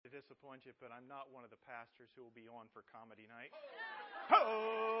disappoint you, but I'm not one of the pastors who will be on for comedy night.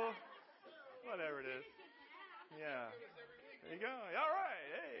 Oh, whatever it is. Yeah. There you go. All right.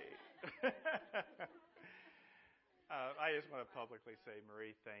 Hey. I just want to publicly say,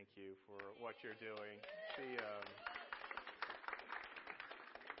 Marie, thank you for what you're doing.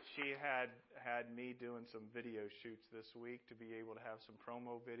 She had me doing some video shoots this week to be able to have some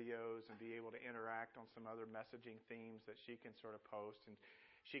promo videos and be able to interact on some other messaging themes that she can sort of post. And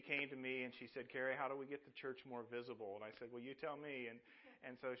she came to me and she said, Kerry, how do we get the church more visible? And I said, well, you tell me.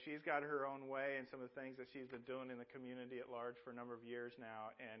 And so she's got her own way and some of the things that she's been doing in the community at large for a number of years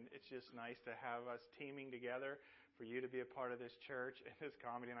now. And it's just nice to have us teaming together for you to be a part of this church and this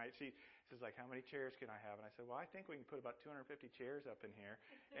comedy night. She's like, how many chairs can I have? And I said, well, I think we can put about 250 chairs up in here.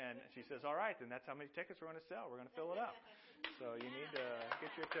 And she says, all right, then that's how many tickets we're going to sell. We're going to fill it up. So you need to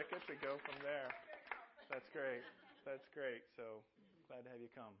get your tickets and go from there. That's great. That's great. So glad to have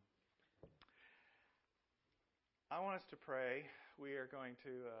you come. I want us to pray. We are going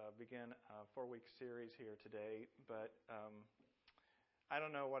to begin a 4-week series here today, but I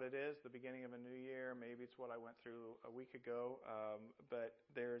don't know what it is, the beginning of a new year. Maybe it's what I went through a week ago, but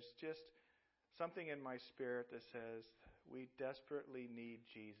there's just something in my spirit that says we desperately need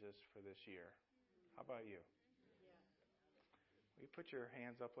Jesus for this year. How about you? Will you put your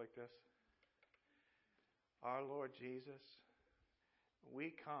hands up like this? Our Lord Jesus,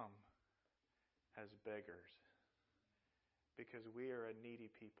 we come as beggars because we are a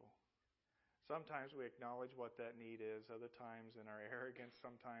needy people. Sometimes we acknowledge what that need is. Other times in our arrogance,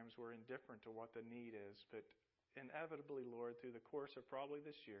 sometimes we're indifferent to what the need is. But inevitably, Lord, through the course of probably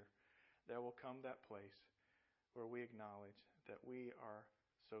this year, there will come that place where we acknowledge that we are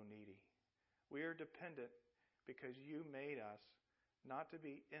so needy. We are dependent because you made us not to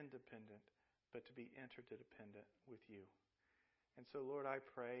be independent, but to be interdependent with you. And so, Lord, I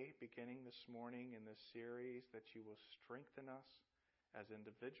pray, beginning this morning in this series, that you will strengthen us as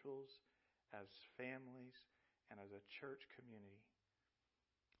individuals, as families, and as a church community.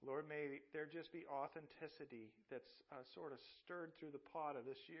 Lord, may there just be authenticity that's sort of stirred through the pot of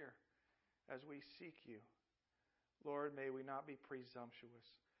this year as we seek you. Lord, may we not be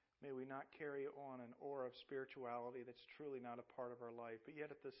presumptuous. May we not carry on an aura of spirituality that's truly not a part of our life. But yet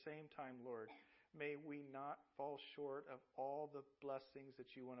at the same time, Lord, may we not fall short of all the blessings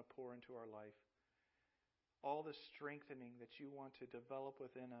that you want to pour into our life. All the strengthening that you want to develop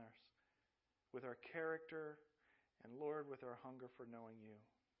within us, with our character, and Lord, with our hunger for knowing you.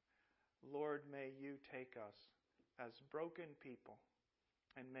 Lord, may you take us as broken people,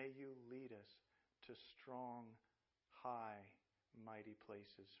 and may you lead us to strong, high, mighty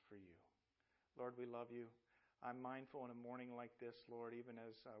places for you. Lord, we love you. I'm mindful in a morning like this, Lord, even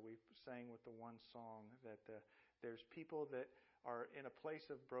as we sang with the one song, that there's people that are in a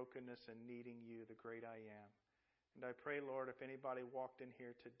place of brokenness and needing you, the great I am. And I pray, Lord, if anybody walked in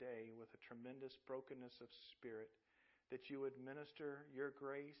here today with a tremendous brokenness of spirit, that you would minister your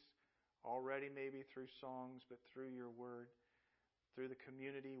grace, already maybe through songs, but through your word, through the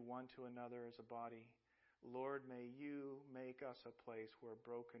community, one to another as a body. Lord, may you make us a place where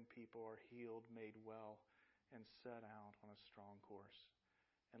broken people are healed, made well, and set out on a strong course.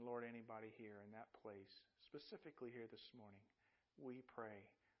 And Lord, anybody here in that place, specifically here this morning, we pray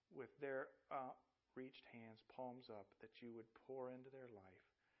with their reached hands, palms up, that you would pour into their life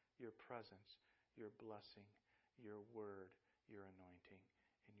your presence, your blessing, your word, your anointing.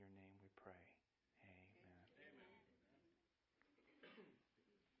 In your name we pray. Amen. Amen.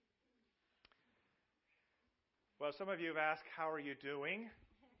 Well, some of you have asked, how are you doing?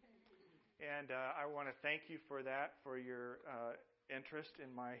 And I want to thank you for that, for your interest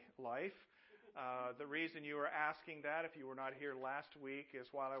in my life. The reason you were asking that, if you were not here last week, is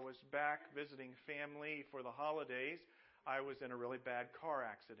while I was back visiting family for the holidays, I was in a really bad car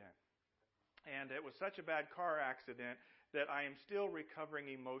accident. And it was such a bad car accident that I am still recovering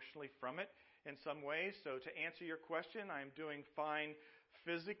emotionally from it in some ways. So to answer your question, I'm doing fine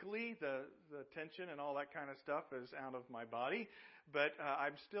physically. The tension and all that kind of stuff is out of my body. But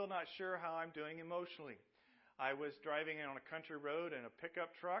I'm still not sure how I'm doing emotionally. I was driving on a country road in a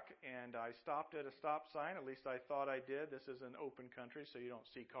pickup truck, and I stopped at a stop sign. At least I thought I did. This is an open country, so you don't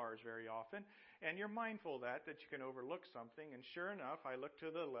see cars very often. And you're mindful of that you can overlook something. And sure enough, I looked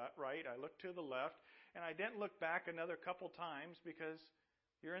to the right, I looked to the left, and I didn't look back another couple times because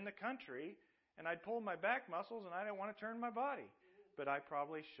you're in the country, and I'd pulled my back muscles, and I didn't want to turn my body. But I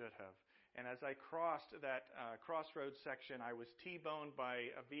probably should have. And as I crossed that crossroads section, I was T-boned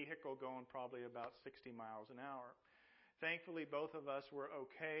by a vehicle going probably about 60 miles an hour. Thankfully, both of us were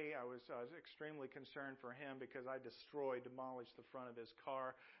okay. I was extremely concerned for him because I demolished the front of his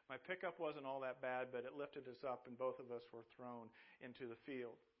car. My pickup wasn't all that bad, but it lifted us up, and both of us were thrown into the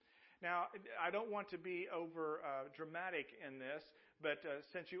field. Now, I don't want to be over dramatic in this, but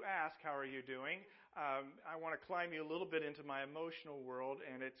since you ask, how are you doing? I want to climb you a little bit into my emotional world,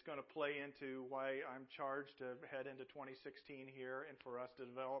 and it's going to play into why I'm charged to head into 2016 here and for us to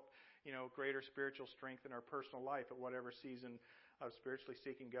develop, greater spiritual strength in our personal life at whatever season of spiritually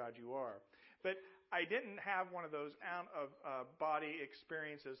seeking God you are. But I didn't have one of those out-of-body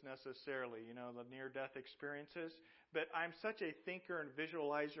experiences necessarily, the near-death experiences. But I'm such a thinker and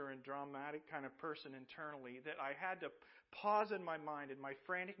visualizer and dramatic kind of person internally that I had to pause in my mind. In my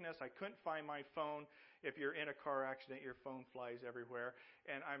franticness, I couldn't find my phone. If you're in a car accident, your phone flies everywhere.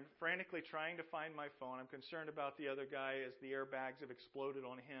 And I'm frantically trying to find my phone. I'm concerned about the other guy as the airbags have exploded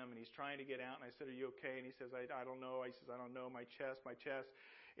on him, and he's trying to get out. And I said, "Are you okay?" And he says, I don't know. He says, "I don't know. My chest.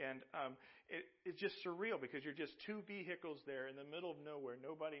 And it's just surreal because you're just two vehicles there in the middle of nowhere.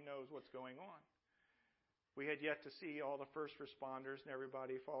 Nobody knows what's going on. We had yet to see all the first responders and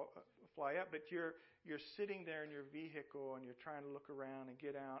everybody fly up, but you're sitting there in your vehicle and you're trying to look around and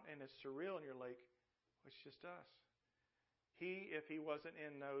get out, and it's surreal, and you're like, it's just us. If he wasn't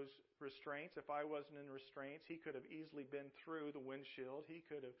in those restraints, if I wasn't in restraints, he could have easily been through the windshield. He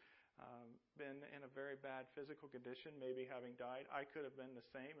could have been in a very bad physical condition, maybe having died. I could have been the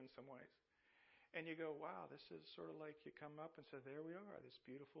same in some ways. And you go, wow, this is sort of like you come up and say, there we are, this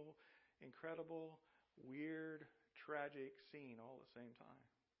beautiful, incredible, weird, tragic scene all at the same time.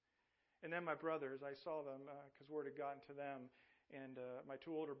 And then my brothers, I saw them because word had gotten to them. And my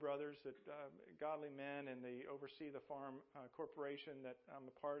two older brothers, that godly men, and they oversee the farm corporation that I'm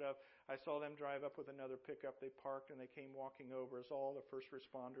a part of. I saw them drive up with another pickup. They parked and they came walking over as all the first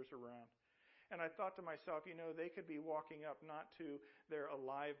responders around. And I thought to myself, they could be walking up not to their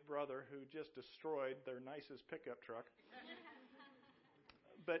alive brother who just destroyed their nicest pickup truck,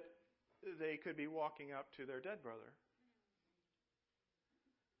 but they could be walking up to their dead brother.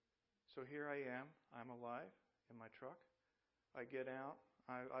 So here I am. I'm alive in my truck. I get out.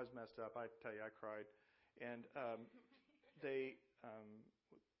 I was messed up. I tell you, I cried. And they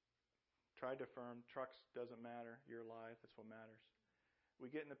tried to affirm, trucks doesn't matter. You're alive. That's what matters. We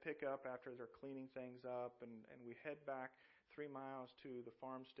get in the pickup after they're cleaning things up, and we head back 3 miles to the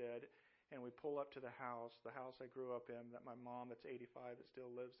farmstead, and we pull up to the house I grew up in, that my mom, that's 85, that still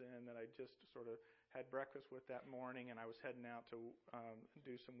lives in, that I just sort of had breakfast with that morning, and I was heading out to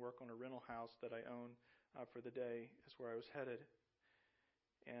do some work on a rental house that I own for the day. Is where I was headed.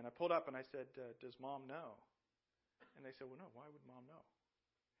 And I pulled up and I said, does Mom know? And they said, well, no, why would Mom know?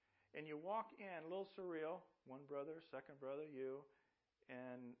 And you walk in, a little surreal, one brother, second brother, you,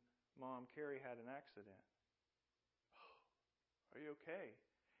 and Mom, Carrie, had an accident. Are you okay?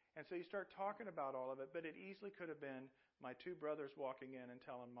 And so you start talking about all of it, but it easily could have been my two brothers walking in and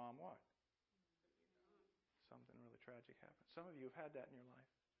telling Mom what? Something really tragic happened. Some of you have had that in your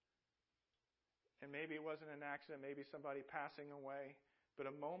life. And maybe it wasn't an accident, maybe somebody passing away, but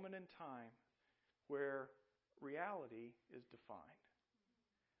a moment in time where reality is defined.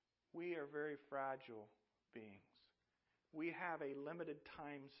 We are very fragile beings. We have a limited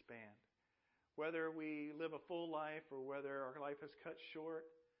time span. Whether we live a full life or whether our life is cut short,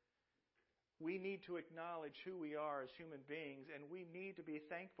 we need to acknowledge who we are as human beings, and we need to be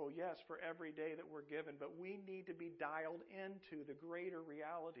thankful, yes, for every day that we're given, but we need to be dialed into the greater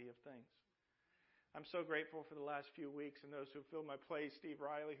reality of things. I'm so grateful for the last few weeks and those who filled my place. Steve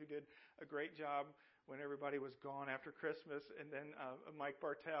Riley, who did a great job when everybody was gone after Christmas, and then Mike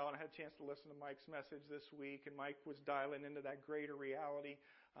Bartell. And I had a chance to listen to Mike's message this week, and Mike was dialing into that greater reality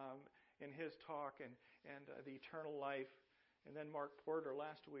in his talk and the eternal life. And then Mark Porter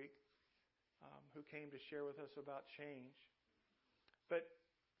last week, who came to share with us about change. But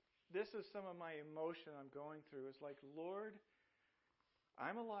this is some of my emotion I'm going through. It's like, Lord,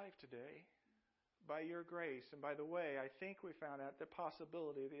 I'm alive today by your grace. And by the way, I think we found out the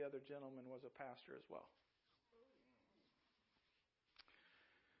possibility the other gentleman was a pastor as well.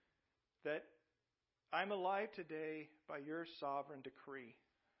 That I'm alive today by your sovereign decree.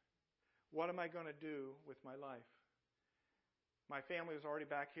 What am I going to do with my life? My family was already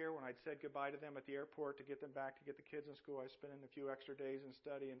back here when I'd said goodbye to them at the airport to get them back to get the kids in school. I was spending a few extra days in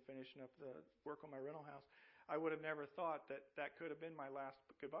study and finishing up the work on my rental house. I would have never thought that could have been my last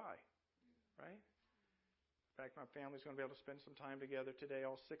goodbye, right? In fact, my family's going to be able to spend some time together today,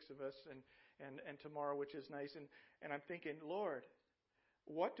 all 6 of us, and tomorrow, which is nice. And I'm thinking, Lord,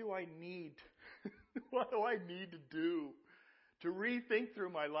 what do I need? What do I need to do to rethink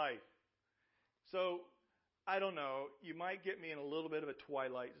through my life? So I don't know, you might get me in a little bit of a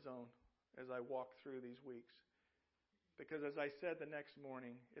twilight zone as I walk through these weeks. Because as I said the next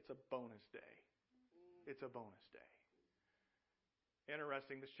morning, it's a bonus day. It's a bonus day.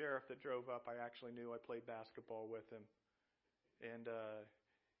 Interesting, the sheriff that drove up, I actually knew. I played basketball with him. And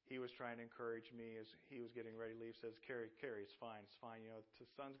he was trying to encourage me as he was getting ready to leave. Says, Carrie, it's fine. It's fine. You know,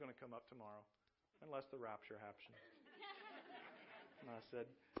 the sun's going to come up tomorrow, unless the rapture happens. And I said,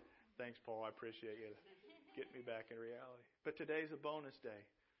 thanks, Paul. I appreciate you getting me back in reality. But today's a bonus day.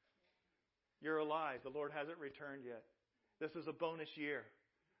 You're alive. The Lord hasn't returned yet. This is a bonus year.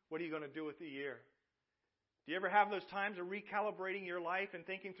 What are you going to do with the year? Do you ever have those times of recalibrating your life and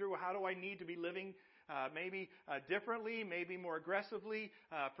thinking through, how do I need to be living maybe differently, maybe more aggressively,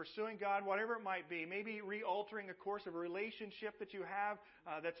 pursuing God, whatever it might be. Maybe re-altering a course of a relationship that you have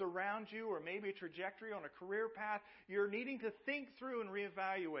that's around you, or maybe a trajectory on a career path. You're needing to think through and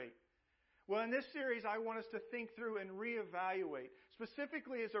reevaluate. Well, in this series, I want us to think through and reevaluate,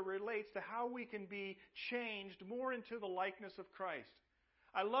 specifically as it relates to how we can be changed more into the likeness of Christ.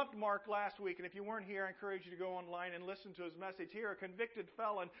 I loved Mark last week, and if you weren't here, I encourage you to go online and listen to his message here. A convicted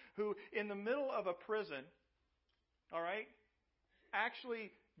felon who, in the middle of a prison,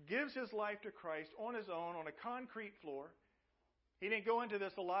 actually gives his life to Christ on his own on a concrete floor. He didn't go into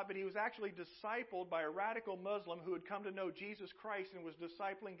this a lot, but he was actually discipled by a radical Muslim who had come to know Jesus Christ and was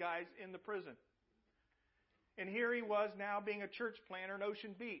discipling guys in the prison. And here he was now being a church planter in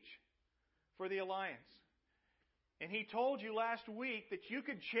Ocean Beach for the Alliance. And he told you last week that you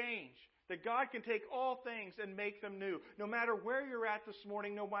could change, that God can take all things and make them new. No matter where you're at this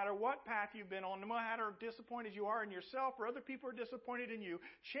morning, no matter what path you've been on, no matter how disappointed you are in yourself or other people are disappointed in you,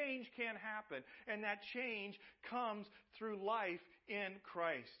 change can happen. And that change comes through life in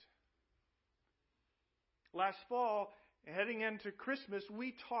Christ. Last fall, heading into Christmas,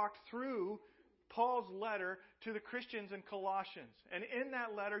 we talked through Paul's letter to the Christians in Colossians. And in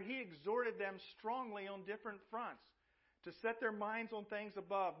that letter, he exhorted them strongly on different fronts. To set their minds on things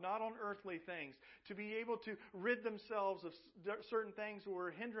above, not on earthly things. To be able to rid themselves of certain things that were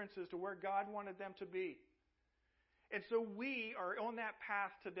hindrances to where God wanted them to be. And so we are on that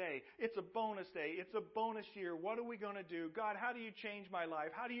path today. It's a bonus day. It's a bonus year. What are we going to do? God, how do you change my life?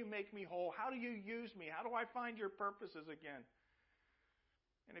 How do you make me whole? How do you use me? How do I find your purposes again?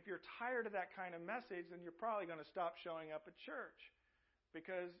 And if you're tired of that kind of message, then you're probably going to stop showing up at church.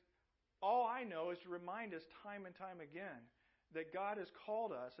 Because all I know is to remind us time and time again that God has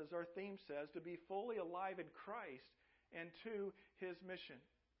called us, as our theme says, to be fully alive in Christ and to His mission.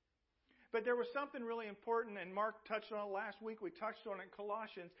 But there was something really important, and Mark touched on it last week, we touched on it in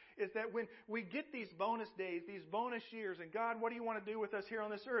Colossians, is that when we get these bonus days, these bonus years, and God, what do you want to do with us here on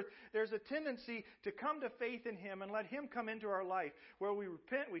this earth? There's a tendency to come to faith in Him and let Him come into our life. Where we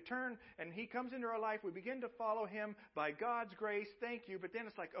repent, we turn, and He comes into our life, we begin to follow Him by God's grace, thank you. But then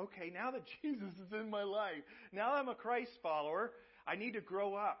it's like, okay, now that Jesus is in my life, now I'm a Christ follower, I need to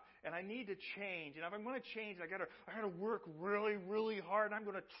grow up and I need to change. And if I'm going to change, I got to work really, really hard. And I'm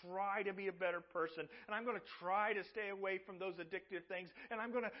going to try to be a better person. And I'm going to try to stay away from those addictive things. And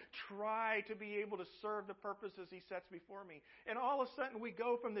I'm going to try to be able to serve the purposes He sets before me. And all of a sudden we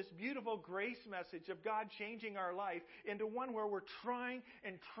go from this beautiful grace message of God changing our life into one where we're trying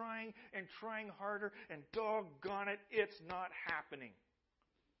and trying and trying harder. And doggone it, it's not happening.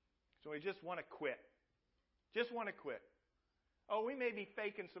 So we just want to quit. Just want to quit. Oh, we may be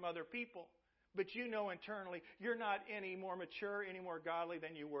faking some other people, but you know internally you're not any more mature, any more godly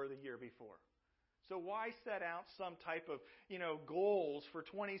than you were the year before. So why set out some type of, goals for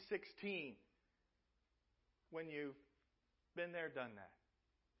 2016 when you've been there, done that?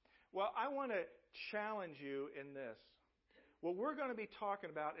 Well, I want to challenge you in this. What we're going to be talking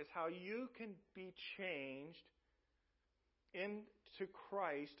about is how you can be changed into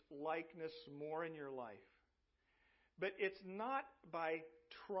Christ likeness more in your life. But it's not by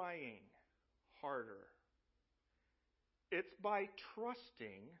trying harder. It's by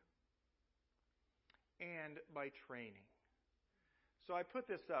trusting and by training. So I put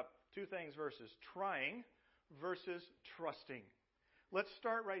this up, two things versus trying versus trusting. Let's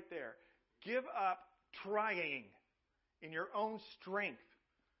start right there. Give up trying in your own strength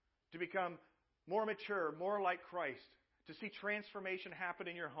to become more mature, more like Christ, to see transformation happen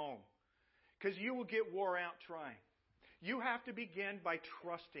in your home. Because you will get wore out trying. You have to begin by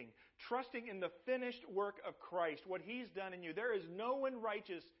trusting in the finished work of Christ, what He's done in you. There is no one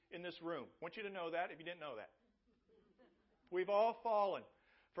righteous in this room. I want you to know that if you didn't know that. We've all fallen.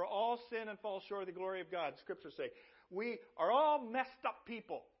 For all sin and fall short of the glory of God, Scriptures say. We are all messed up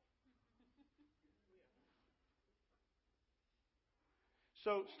people.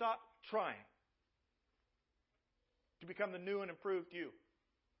 So stop trying. to become the new and improved you.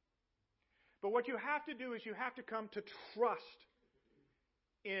 But what you have to do is you have to come to trust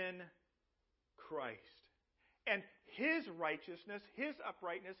in Christ. And His righteousness, His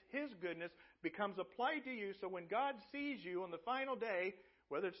uprightness, His goodness becomes applied to you. So when God sees you on the final day,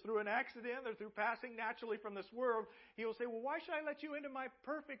 whether it's through an accident or through passing naturally from this world, He will say, well, why should I let you into my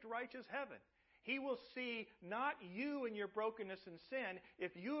perfect righteous heaven? He will see not you and your brokenness and sin.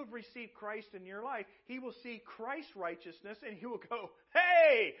 If you have received Christ in your life, He will see Christ's righteousness and He will go,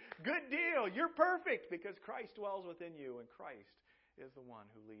 hey, good deal. You're perfect because Christ dwells within you and Christ is the one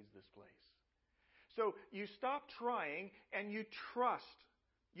who leads this place. So you stop trying and you trust.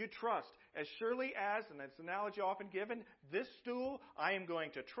 You trust. As surely as, and that's an analogy often given, this stool, I am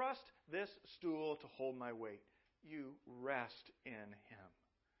going to trust this stool to hold my weight. You rest in Him.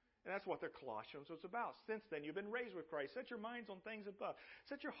 And that's what the Colossians was about. Since then, you've been raised with Christ. Set your minds on things above.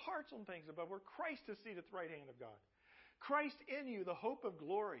 Set your hearts on things above, where Christ is seated at the right hand of God. Christ in you, the hope of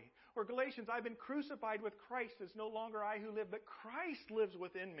glory. Or Galatians, I've been crucified with Christ. It's no longer I who live, but Christ lives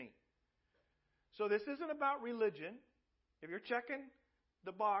within me. So this isn't about religion. If you're checking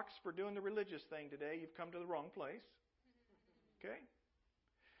the box for doing the religious thing today, you've come to the wrong place. Okay?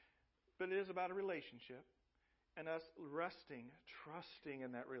 But it is about a relationship. And us resting, trusting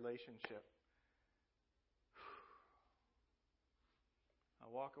in that relationship.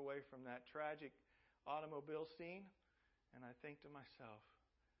 I walk away from that tragic automobile scene, and I think to myself,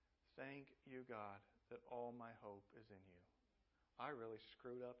 thank you, God, that all my hope is in you. I really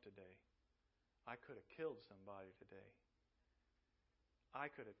screwed up today. I could have killed somebody today. I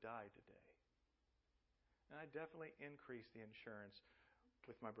could have died today. And I definitely increased the insurance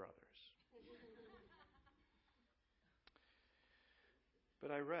with my brothers. But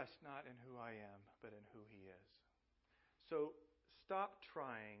I rest not in who I am, but in who He is. So stop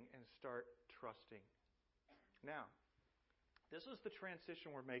trying and start trusting. Now, this is the transition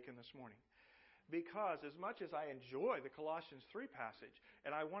we're making this morning. Because as much as I enjoy the Colossians 3 passage,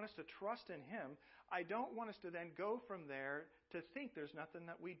 and I want us to trust in Him, I don't want us to then go from there to think there's nothing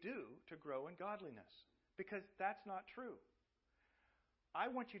that we do to grow in godliness. Because that's not true.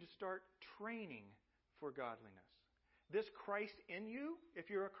 I want you to start training for godliness. This Christ in you, if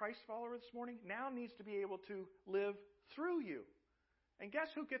you're a Christ follower this morning, now needs to be able to live through you. And guess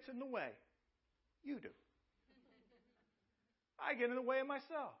who gets in the way? You do. I get in the way of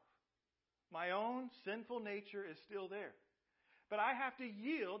myself. My own sinful nature is still there. But I have to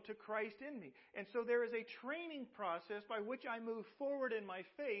yield to Christ in me. And so there is a training process by which I move forward in my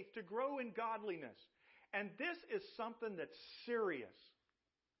faith to grow in godliness. And this is something that's serious.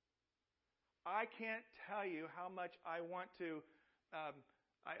 I can't tell you how much I want to,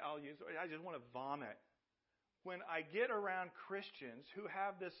 I just want to vomit when I get around Christians who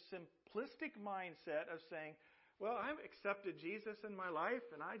have this simplistic mindset of saying, well, I've accepted Jesus in my life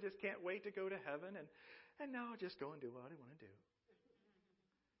and I just can't wait to go to heaven and now I'll just go and do what I want to do.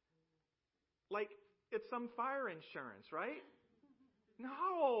 Like it's some fire insurance, right?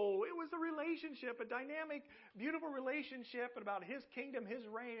 No, it was a relationship, a dynamic, beautiful relationship about His kingdom, His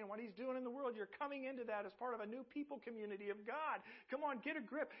reign, and what He's doing in the world. You're coming into that as part of a new people community of God. Come on, get a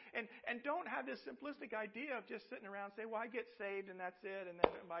grip. And don't have this simplistic idea of just sitting around and say, well, I get saved and that's it. And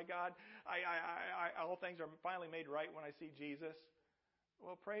then, by God, all things are finally made right when I see Jesus.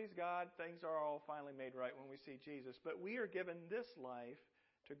 Well, praise God, things are all finally made right when we see Jesus. But we are given this life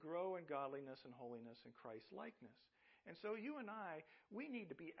to grow in godliness and holiness and Christ-likeness. And so you and I, we need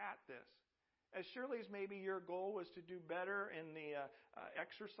to be at this. As surely as maybe your goal was to do better in the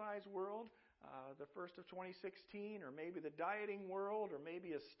exercise world, the first of 2016, or maybe the dieting world, or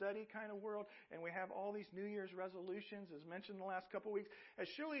maybe a study kind of world, and we have all these New Year's resolutions, as mentioned in the last couple of weeks, as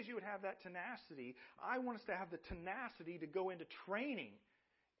surely as you would have that tenacity, I want us to have the tenacity to go into training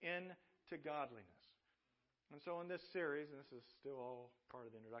into godliness. And so in this series, and this is still all part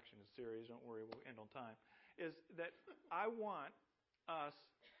of the introduction to the series, don't worry, we'll end on time, is that I want us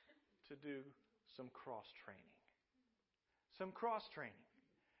to do some cross-training. Some cross-training.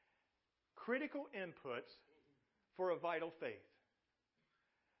 Critical inputs for a vital faith.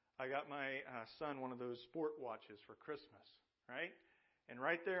 I got my son one of those sport watches for Christmas, right? And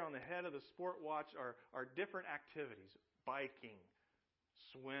right there on the head of the sport watch are different activities. Biking,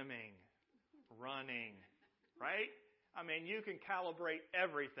 swimming, running, right? I mean, you can calibrate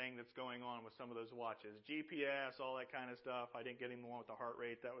everything that's going on with some of those watches. GPS, all that kind of stuff. I didn't get him the one with the heart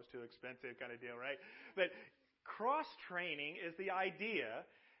rate. That was too expensive kind of deal, right? But cross-training is the idea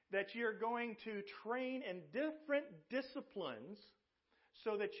that you're going to train in different disciplines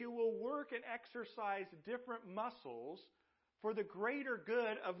so that you will work and exercise different muscles for the greater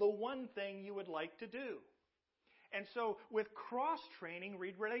good of the one thing you would like to do. And so with cross-training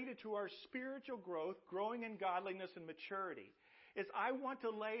related to our spiritual growth, growing in godliness and maturity, is I want to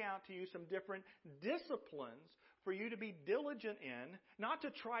lay out to you some different disciplines for you to be diligent in, not to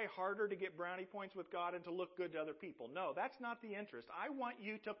try harder to get brownie points with God and to look good to other people. No, that's not the interest. I want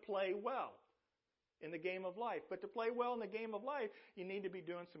you to play well in the game of life. But to play well in the game of life, you need to be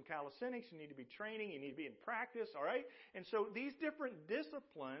doing some calisthenics, you need to be training, you need to be in practice, all right? And so these different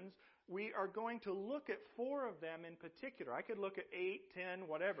disciplines, we are going to look at 4 of them in particular. I could look at 8, 10,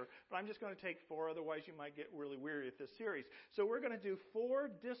 whatever, but I'm just going to take 4, otherwise you might get really weary with this series. So we're going to do 4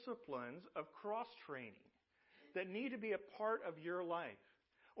 disciplines of cross-training that need to be a part of your life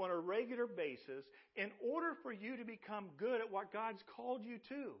on a regular basis in order for you to become good at what God's called you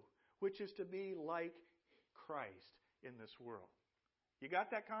to, which is to be like Christ in this world. You got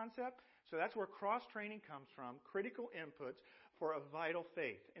that concept? So that's where cross-training comes from, critical inputs for a vital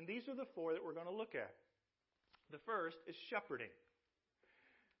faith. And these are the 4 that we're going to look at. The first is shepherding.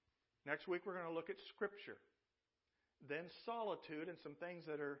 Next week we're going to look at Scripture. Then solitude and some things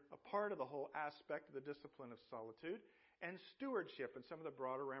that are a part of the whole aspect of the discipline of solitude. And stewardship and some of the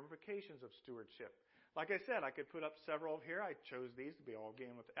broader ramifications of stewardship. Like I said, I could put up several here. I chose these to be all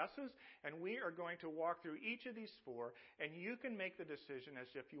game with S's. And we are going to walk through each of these 4. And you can make the decision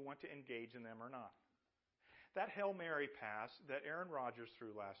as if you want to engage in them or not. That Hail Mary pass that Aaron Rodgers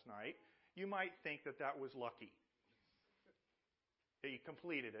threw last night, you might think that that was lucky. That he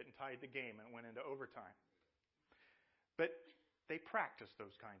completed it and tied the game and went into overtime. But they practice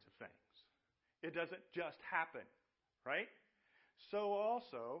those kinds of things. It doesn't just happen, right? So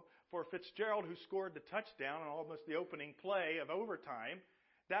also, for Fitzgerald, who scored the touchdown on almost the opening play of overtime,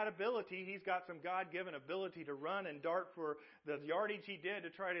 that ability, he's got some God-given ability to run and dart for the yardage he did to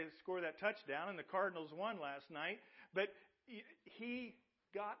try to score that touchdown, and the Cardinals won last night. But he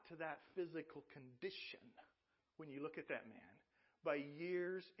got to that physical condition, when you look at that man, by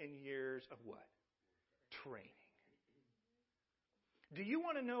years and years of what? Training. Do you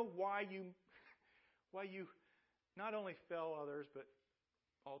want to know why you not only fail others, but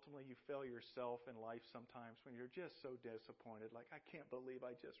ultimately you fail yourself in life sometimes when you're just so disappointed, like, I can't believe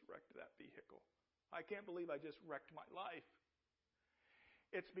I just wrecked that vehicle. I can't believe I just wrecked my life.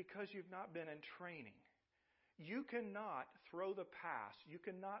 It's because you've not been in training. You cannot throw the pass. You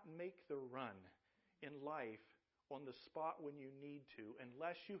cannot make the run in life on the spot when you need to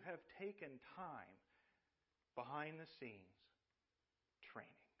unless you have taken time behind the scenes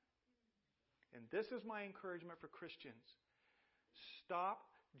training. And this is my encouragement for Christians. Stop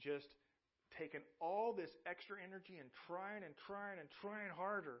just taking all this extra energy and trying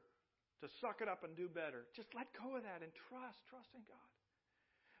harder to suck it up and do better. Just let go of that and trust in God.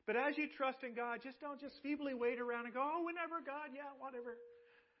 But as you trust in God, don't feebly wait around and go, oh, whenever God, yeah, whatever.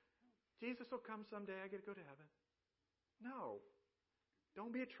 Jesus will come someday, I get to go to heaven. No.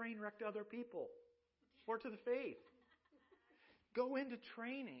 Don't be a train wreck to other people or to the faith. Go into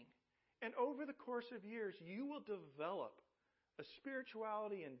training. And over the course of years, you will develop a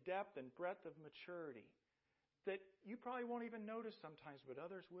spirituality and depth and breadth of maturity that you probably won't even notice sometimes, but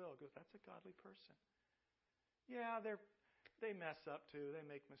others will. Go, that's a godly person. Yeah, they mess up too. They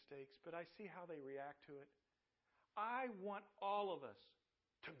make mistakes, but I see how they react to it. I want all of us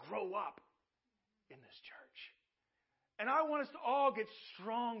to grow up in this church. And I want us to all get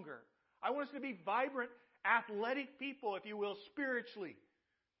stronger. I want us to be vibrant, athletic people, if you will, spiritually.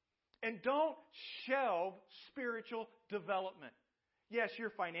 And don't shelve spiritual development. Yes,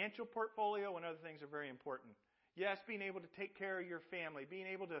 your financial portfolio and other things are very important. Yes, being able to take care of your family, being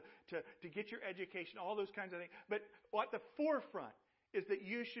able to get your education, all those kinds of things. But at the forefront is that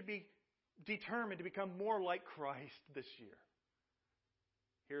you should be determined to become more like Christ this year.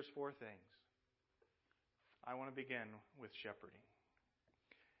 Here's 4 things. I want to begin with shepherding.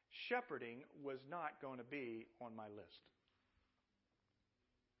 Shepherding was not going to be on my list.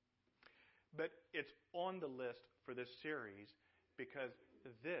 But it's on the list for this series because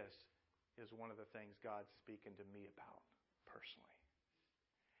this is one of the things God's speaking to me about personally.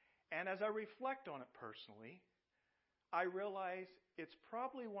 And as I reflect on it personally, I realize it's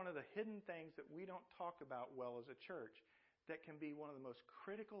probably one of the hidden things that we don't talk about well as a church that can be one of the most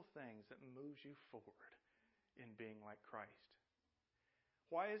critical things that moves you forward in being like Christ.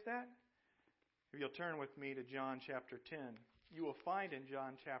 Why is that? If you'll turn with me to John chapter 10, you will find in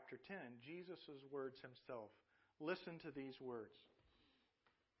John chapter 10 Jesus' words himself. Listen to these words.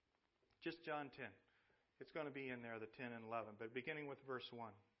 Just John 10. It's going to be in there, the 10 and 11, but beginning with verse 1.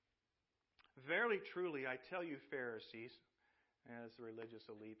 Verily, truly, I tell you, Pharisees, as the religious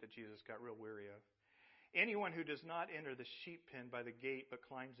elite that Jesus got real weary of, Anyone who does not enter the sheep pen by the gate but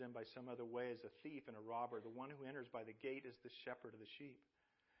climbs in by some other way is a thief and a robber. The one who enters by the gate is the shepherd of the sheep.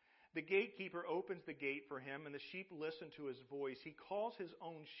 The gatekeeper opens the gate for him, and the sheep listen to his voice. He calls his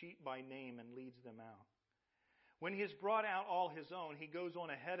own sheep by name and leads them out. When he has brought out all his own, he goes on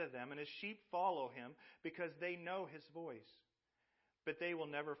ahead of them, and his sheep follow him because they know his voice. But they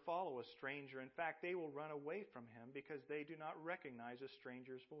will never follow a stranger. In fact, they will run away from him because they do not recognize a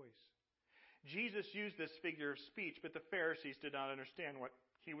stranger's voice. Jesus used this figure of speech, but the Pharisees did not understand what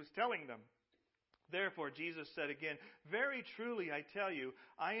he was telling them. Therefore, Jesus said again, "Very truly I tell you,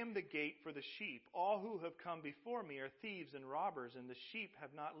 I am the gate for the sheep. All who have come before me are thieves and robbers, and the sheep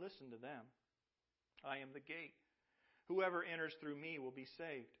have not listened to them. I am the gate. Whoever enters through me will be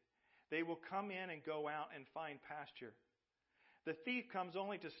saved. They will come in and go out and find pasture. The thief comes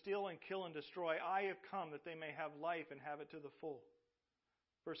only to steal and kill and destroy. I have come that they may have life and have it to the full."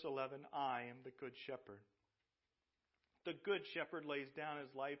 Verse 11, I am the good shepherd. The good shepherd lays down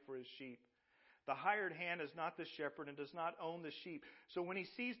his life for his sheep. The hired hand is not the shepherd and does not own the sheep. So when he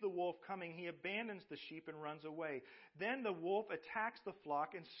sees the wolf coming, he abandons the sheep and runs away. Then the wolf attacks the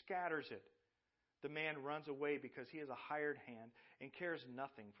flock and scatters it. The man runs away because he is a hired hand and cares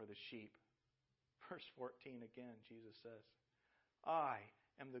nothing for the sheep. Verse 14 again, Jesus says, I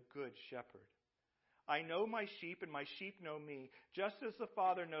am the good shepherd. I know my sheep, and my sheep know me, just as the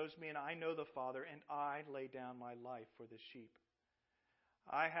Father knows me, and I know the Father, and I lay down my life for the sheep.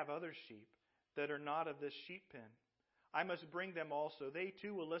 I have other sheep that are not of this sheep pen. I must bring them also. They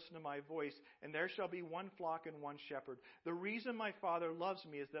too will listen to my voice, and there shall be one flock and one shepherd. The reason my Father loves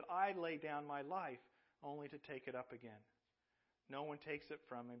me is that I lay down my life only to take it up again. No one takes it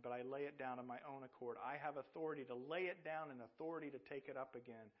from me, but I lay it down on my own accord. I have authority to lay it down and authority to take it up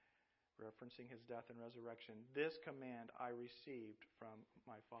again. Referencing his death and resurrection. This command I received from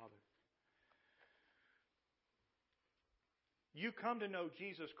my Father. You come to know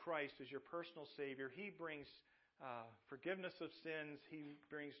Jesus Christ as your personal Savior. He brings forgiveness of sins. He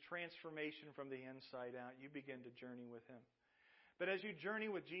brings transformation from the inside out. You begin to journey with Him. But as you journey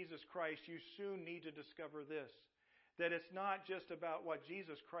with Jesus Christ, you soon need to discover this. That it's not just about what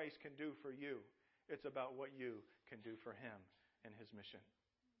Jesus Christ can do for you. It's about what you can do for Him and His mission.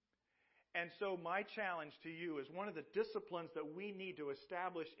 And so my challenge to you is one of the disciplines that we need to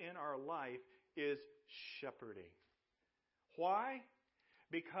establish in our life is shepherding. Why?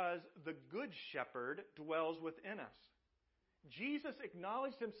 Because the good shepherd dwells within us. Jesus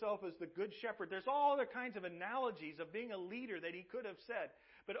acknowledged himself as the good shepherd. There's all other kinds of analogies of being a leader that he could have said.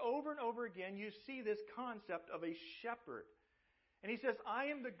 But over and over again, you see this concept of a shepherd. And he says, I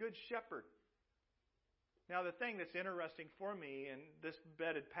am the good shepherd. Now, the thing that's interesting for me in this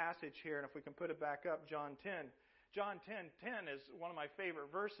bedded passage here, and if we can put it back up, John 10. John 10:10 is one of my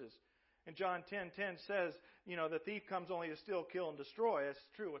favorite verses. And John 10:10 says, the thief comes only to steal, kill, and destroy. That's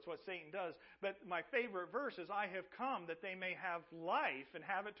true. It's what Satan does. But my favorite verse is, I have come that they may have life and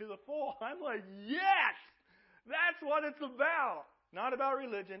have it to the full. I'm like, yes! That's what it's about. Not about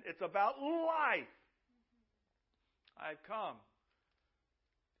religion. It's about life. I've come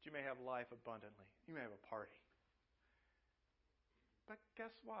that you may have life abundantly. You may have a party. But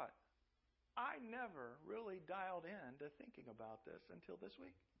guess what? I never really dialed in to thinking about this until this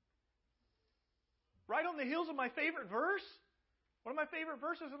week. Right on the heels of my favorite verse. One of my favorite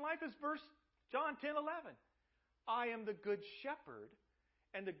verses in life is John 10:11. I am the good shepherd,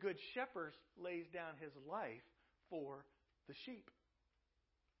 and the good shepherd lays down his life for the sheep.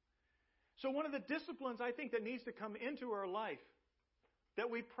 So one of the disciplines I think that needs to come into our life that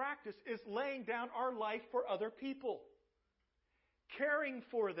we practice is laying down our life for other people. Caring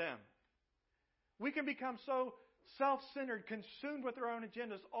for them. We can become so self-centered, consumed with our own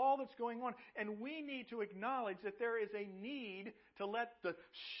agendas, all that's going on. And we need to acknowledge that there is a need to let the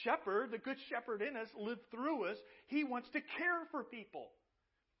shepherd, the good shepherd in us, live through us. He wants to care for people.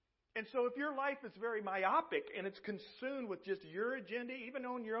 And so if your life is very myopic and it's consumed with just your agenda, even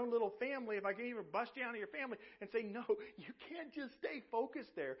on your own little family, if I can even bust you out of your family and say, no, you can't just stay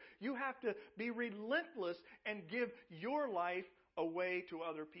focused there. You have to be relentless and give your life away to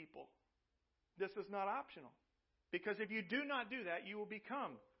other people. This is not optional. Because if you do not do that, you will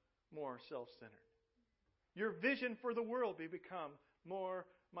become more self-centered. Your vision for the world will become more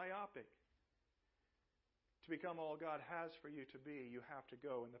myopic. To become all God has for you to be, you have to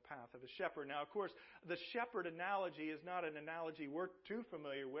go in the path of a shepherd. Now, of course, the shepherd analogy is not an analogy we're too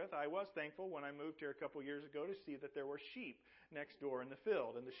familiar with. I was thankful when I moved here a couple years ago to see that there were sheep next door in the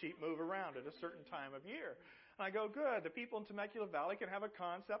field, and the sheep move around at a certain time of year. And I go, good, the people in Temecula Valley can have a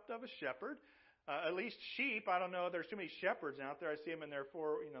concept of a shepherd. At least sheep, I don't know. There's too many shepherds out there. I see them in their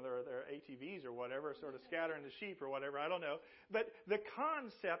their ATVs or whatever, sort of scattering the sheep or whatever. I don't know. But the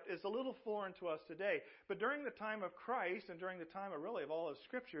concept is a little foreign to us today. But during the time of Christ and during the time of really of all of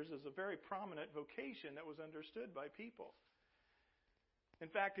Scriptures is a very prominent vocation that was understood by people. In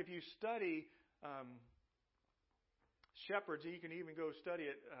fact, if you study shepherds, you can even go study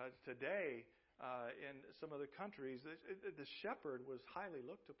it today in some of the countries. The shepherd was highly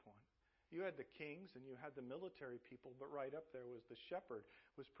looked upon. You had the kings and you had the military people, but right up there was the shepherd,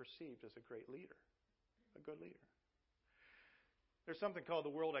 was perceived as a great leader, a good leader. There's something called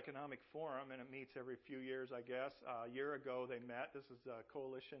the World Economic Forum, and it meets every few years, I guess. A year ago they met. This is a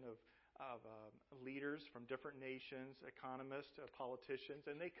coalition of leaders from different nations, economists, politicians,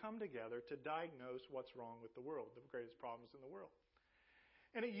 and they come together to diagnose what's wrong with the world, the greatest problems in the world.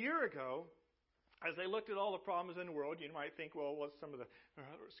 And a year ago, as they looked at all the problems in the world, you might think, well, what's some of the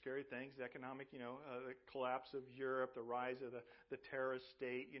scary things? The economic, the collapse of Europe, the rise of the terrorist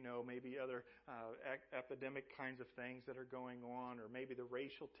state, maybe other epidemic kinds of things that are going on, or maybe the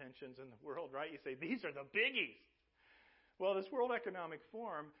racial tensions in the world, right? You say, these are the biggies. Well, this World Economic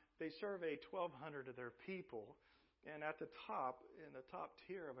Forum, they surveyed 1,200 of their people, and at the top, in the top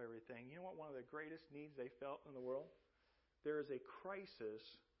tier of everything, you know what one of the greatest needs they felt in the world? There is a crisis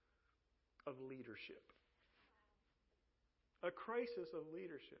of leadership. A crisis of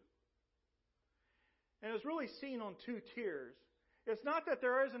leadership. And it's really seen on two tiers. It's not that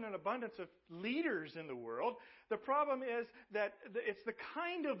there isn't an abundance of leaders in the world. The problem is that it's the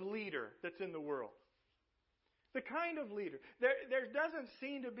kind of leader that's in the world. The kind of leader. There doesn't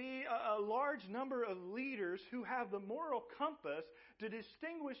seem to be a large number of leaders who have the moral compass to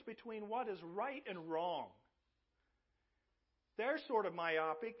distinguish between what is right and wrong. They're sort of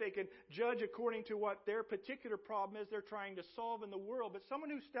myopic. They can judge according to what their particular problem is they're trying to solve in the world. But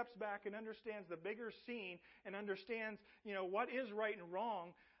someone who steps back and understands the bigger scene and understands, what is right and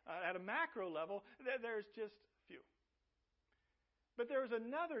wrong at a macro level, there's just few. But there's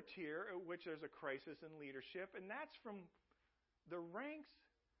another tier at which there's a crisis in leadership, and that's from the ranks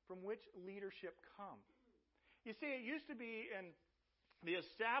from which leadership comes. You see, it used to be in the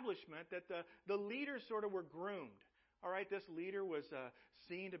establishment that the leaders sort of were groomed. All right, this leader was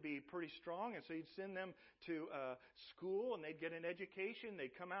seen to be pretty strong, and so you'd send them to school, and they'd get an education.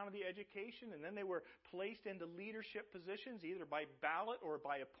 They'd come out of the education, and then they were placed into leadership positions, either by ballot or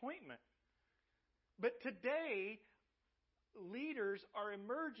by appointment. But today, leaders are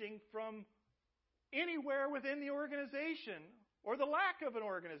emerging from anywhere within the organization or the lack of an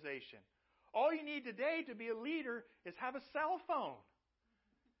organization. All you need today to be a leader is have a cell phone,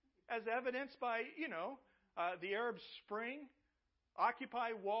 as evidenced by, the Arab Spring,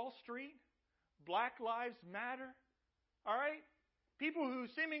 Occupy Wall Street, Black Lives Matter. All right? People who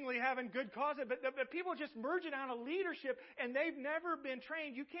seemingly haven't good cause, but people just merging out of leadership, and they've never been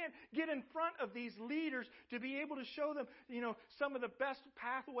trained. You can't get in front of these leaders to be able to show them, some of the best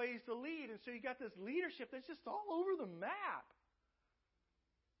pathways to lead. And so you got this leadership that's just all over the map.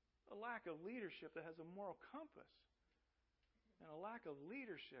 A lack of leadership that has a moral compass. And a lack of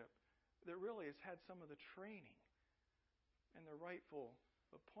leadership that really has had some of the training and the rightful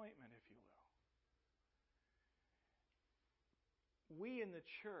appointment, if you will. We in the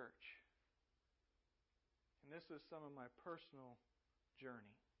church, and this is some of my personal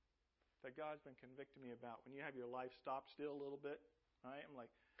journey that God's been convicting me about. When you have your life stop still a little bit, right? I'm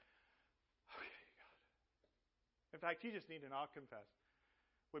like, okay, God. In fact, you just need to not confess.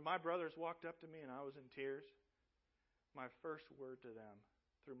 When my brothers walked up to me and I was in tears, my first word to them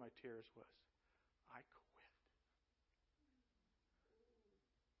through my tears was, I quit.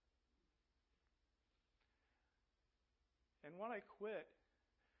 And when I quit,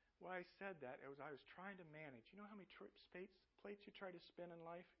 when I said that, it was I was trying to manage. You know how many plates you try to spin in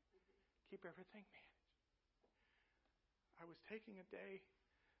life? Keep everything managed. I was taking a day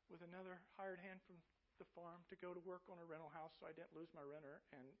with another hired hand from the farm to go to work on a rental house so I didn't lose my renter,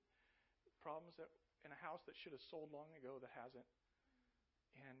 and problems that in a house that should have sold long ago that hasn't.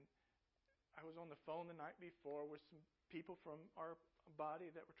 And I was on the phone the night before with some people from our body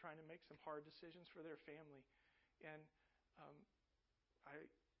that were trying to make some hard decisions for their family. And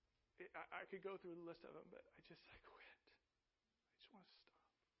I could go through the list of them, but I quit. I just want to stop.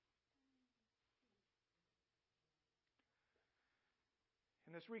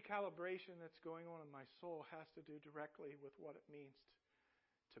 And this recalibration that's going on in my soul has to do directly with what it means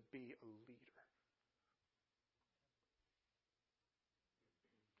to be a leader.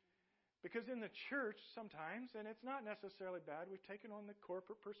 Because in the church sometimes, and it's not necessarily bad, we've taken on the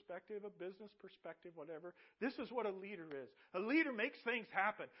corporate perspective, a business perspective, whatever. This is what a leader is. A leader makes things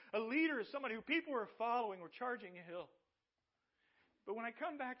happen. A leader is somebody who people are following or charging a hill. But when I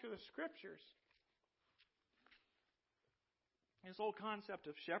come back to the Scriptures, this whole concept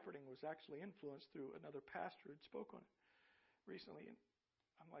of shepherding was actually influenced through another pastor who spoke on it recently. And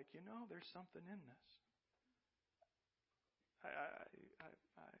I'm like, there's something in this.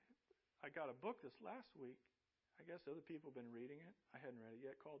 I got a book this last week. I guess other people have been reading it. I hadn't read it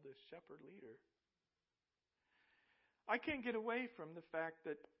yet, called The Shepherd Leader. I can't get away from the fact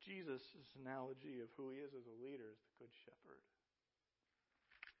that Jesus' analogy of who he is as a leader is the Good Shepherd.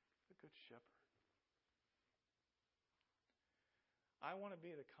 The Good Shepherd. I want to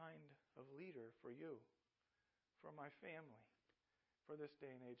be the kind of leader for you, for my family, for this day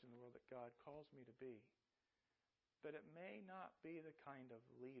and age in the world that God calls me to be. But it may not be the kind of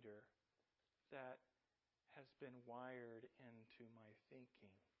leader that has been wired into my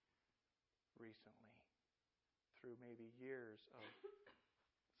thinking recently through maybe years of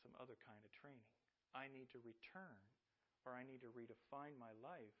some other kind of training. I need to return, or I need to redefine my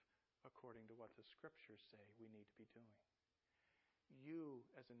life according to what the Scriptures say we need to be doing. You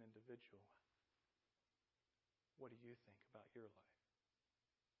as an individual, what do you think about your life?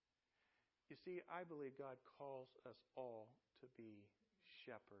 You see, I believe God calls us all to be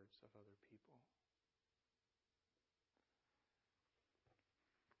shepherds of other people.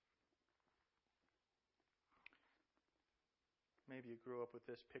 Maybe you grew up with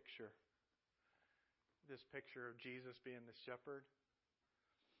this picture of Jesus being the shepherd.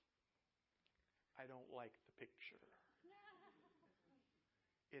 I don't like the picture.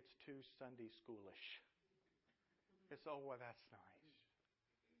 It's too Sunday schoolish. It's, well, that's nice.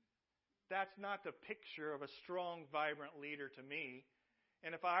 That's not the picture of a strong, vibrant leader to me.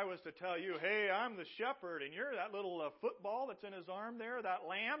 And if I was to tell you, hey, I'm the shepherd, and you're that little football that's in his arm there, that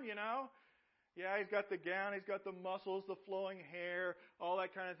lamb, Yeah, he's got the gown, he's got the muscles, the flowing hair, all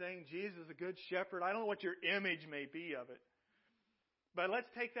that kind of thing. Jesus is a good shepherd. I don't know what your image may be of it. But let's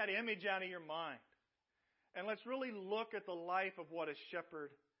take that image out of your mind. And let's really look at the life of what a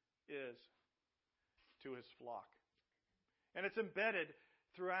shepherd is to his flock. And it's embedded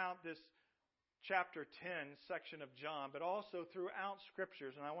throughout this chapter 10 section of John, but also throughout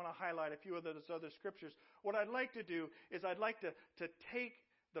Scriptures. And I want to highlight a few of those other Scriptures. What I'd like to do is I'd like to take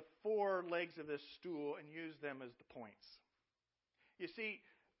the four legs of this stool and use them as the points. You see,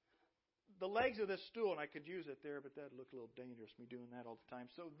 the legs of this stool, and I could use it there, but that'd look a little dangerous, me doing that all the time.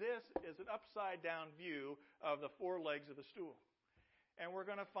 So this is an upside-down view of the four legs of the stool. And we're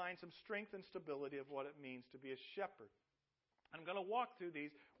going to find some strength and stability of what it means to be a shepherd. I'm going to walk through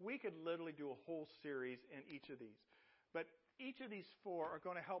these. We could literally do a whole series in each of these. But each of these four are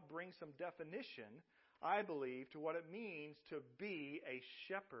going to help bring some definition, I believe, to what it means to be a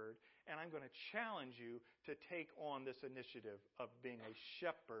shepherd. And I'm going to challenge you to take on this initiative of being a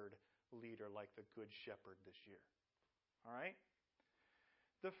shepherd leader like the Good Shepherd this year. All right?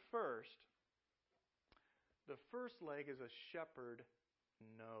 The first leg is a shepherd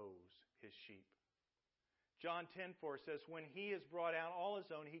knows his sheep. John 10:4 says, when he has brought out all his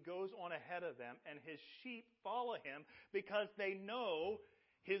own, he goes on ahead of them, and his sheep follow him because they know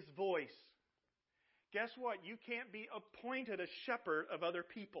his voice. Guess what? You can't be appointed a shepherd of other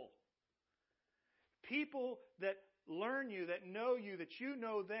people. People that learn you, that you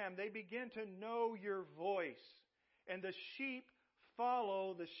know them, they begin to know your voice. And the sheep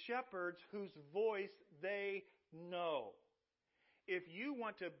follow the shepherds whose voice they know. If you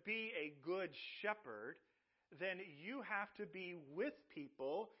want to be a good shepherd, then you have to be with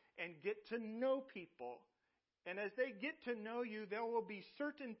people and get to know people. And as they get to know you, there will be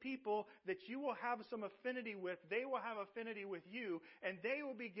certain people that you will have some affinity with. They will have affinity with you, and they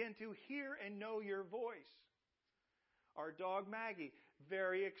will begin to hear and know your voice. Our dog Maggie,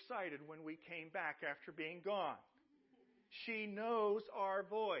 very excited when we came back after being gone. She knows our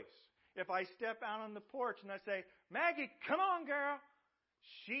voice. If I step out on the porch and I say, Maggie, come on, girl,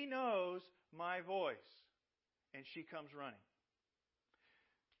 she knows my voice. And she comes running.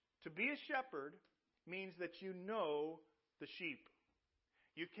 To be a shepherd means that you know the sheep.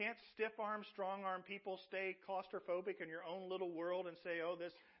 You can't stiff-arm, strong-arm people, stay claustrophobic in your own little world and say, oh,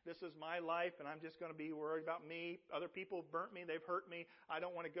 this is my life and I'm just going to be worried about me. Other people have burnt me. They've hurt me. I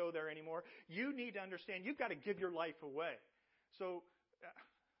don't want to go there anymore. You need to understand you've got to give your life away. So,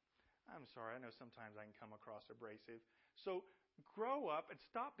 I'm sorry. I know sometimes I can come across abrasive. So, grow up and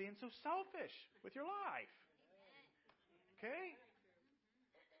stop being so selfish with your life. Okay?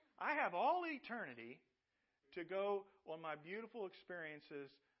 I have all eternity to go on my beautiful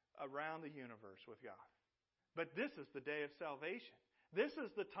experiences around the universe with God. But this is the day of salvation. This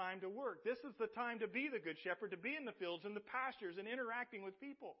is the time to work. This is the time to be the good shepherd, to be in the fields and the pastures and interacting with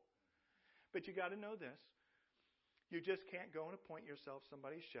people. But you got to know this. You just can't go and appoint yourself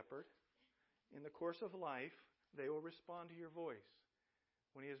somebody's shepherd. In the course of life, they will respond to your voice.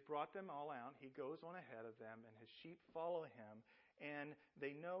 When he has brought them all out, he goes on ahead of them, and his sheep follow him, and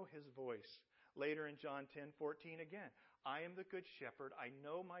they know his voice. Later in John 10:14 again, I am the good shepherd. I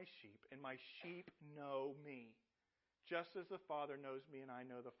know my sheep, and my sheep know me. Just as the Father knows me, and I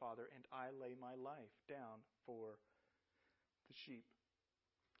know the Father, and I lay my life down for the sheep.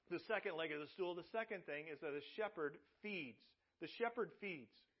 The second leg of the stool, the second thing is that a shepherd feeds. The shepherd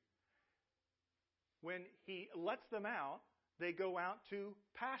feeds. When he lets them out, they go out to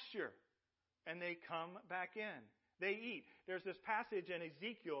pasture, and they come back in. They eat. There's this passage in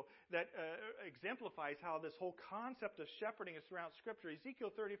Ezekiel that exemplifies how this whole concept of shepherding is throughout Scripture. Ezekiel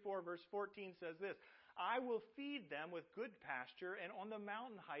 34 verse 14 says this, I will feed them with good pasture, and on the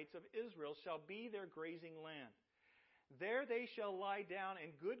mountain heights of Israel shall be their grazing land. There they shall lie down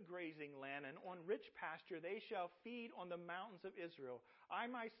in good grazing land, and on rich pasture they shall feed on the mountains of Israel. I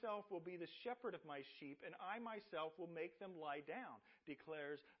myself will be the shepherd of my sheep, and I myself will make them lie down,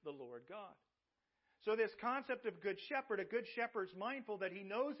 declares the Lord God. So this concept of good shepherd, a good shepherd's mindful that he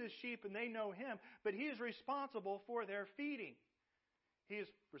knows his sheep and they know him, but he is responsible for their feeding. He is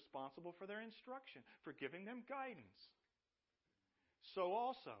responsible for their instruction, for giving them guidance. So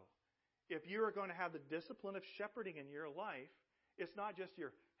also, if you are going to have the discipline of shepherding in your life, it's not just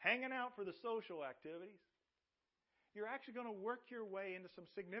you're hanging out for the social activities. You're actually going to work your way into some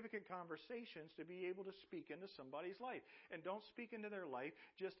significant conversations to be able to speak into somebody's life. And don't speak into their life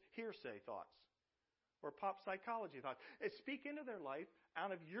just hearsay thoughts or pop psychology thoughts. Speak into their life, out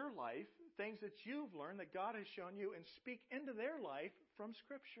of your life, things that you've learned that God has shown you, and speak into their life from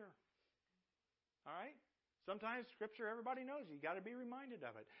Scripture. All right? Sometimes Scripture, everybody knows. You've got to be reminded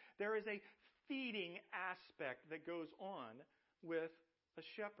of it. There is a feeding aspect that goes on with a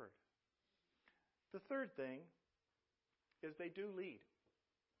shepherd. The third thing is they do lead.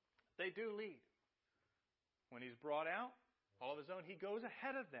 They do lead. When he's brought out, all of his own, he goes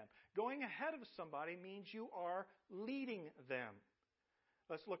ahead of them. Going ahead of somebody means you are leading them.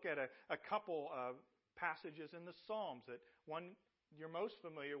 Let's look at a couple of passages in the Psalms. That one you're most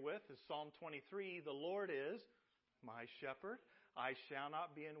familiar with is Psalm 23. The Lord is my shepherd. I shall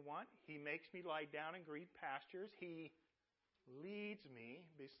not be in want. He makes me lie down in green pastures. He leads me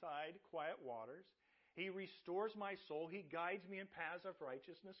beside quiet waters. He restores my soul. He guides me in paths of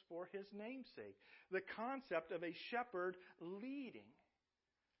righteousness for His name's sake. The concept of a shepherd leading.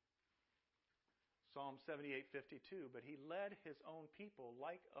 Psalm 78:52, but He led His own people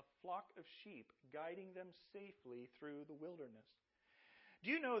like a flock of sheep, guiding them safely through the wilderness.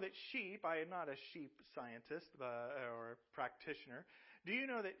 Do you know that sheep, I am not a sheep scientist or a practitioner, do you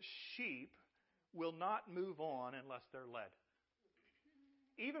know that sheep will not move on unless they're led?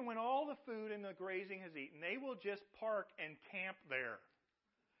 Even when all the food and the grazing is eaten, they will just park and camp there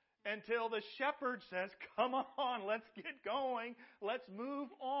until the shepherd says, come on, let's get going, let's move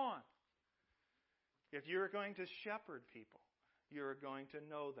on. If you're going to shepherd people, you're going to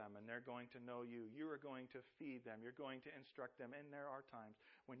know them and they're going to know you. You are going to feed them. You're going to instruct them. And there are times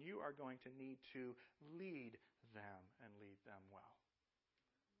when you are going to need to lead them and lead them well.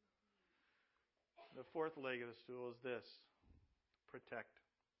 The fourth leg of the stool is this: protect.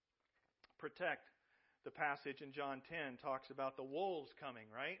 Protect. The passage in John 10 talks about the wolves coming,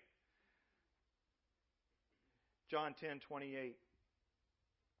 right? John 10:28.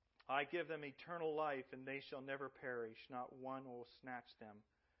 I give them eternal life, and they shall never perish. Not one will snatch them.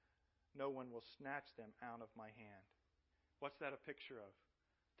 No one will snatch them out of my hand. What's that a picture of?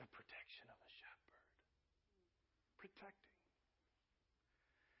 The protection of a shepherd. Protecting.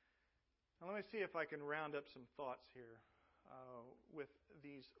 Now let me see if I can round up some thoughts here with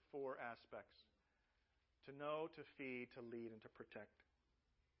these four aspects. To know, to feed, to lead, and to protect.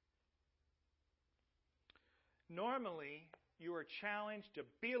 Normally, you are challenged to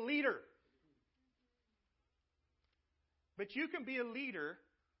be a leader. But you can be a leader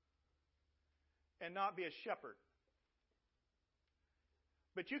and not be a shepherd.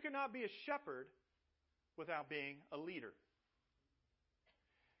 But you cannot be a shepherd without being a leader.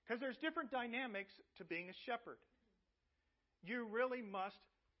 Because there's different dynamics to being a shepherd. You really must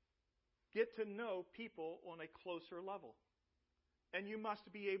get to know people on a closer level. And you must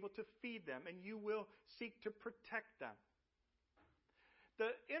be able to feed them, and you will seek to protect them.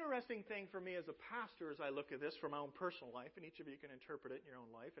 The interesting thing for me as a pastor, as I look at this from my own personal life, and each of you can interpret it in your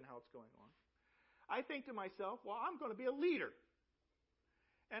own life and how it's going on, I think to myself, well, I'm going to be a leader.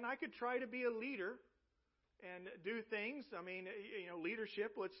 And I could try to be a leader and do things. I mean,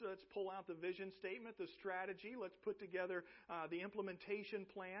 leadership, let's pull out the vision statement, the strategy. Let's put together the implementation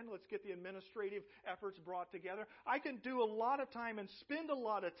plan. Let's get the administrative efforts brought together. I can do a lot of time and spend a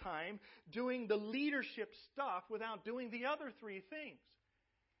lot of time doing the leadership stuff without doing the other three things.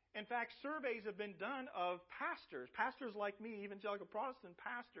 In fact, surveys have been done of pastors like me, evangelical Protestant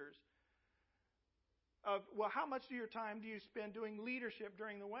pastors, of, well, how much of your time do you spend doing leadership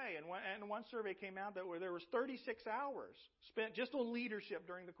during the way? And one survey came out that where there was 36 hours spent just on leadership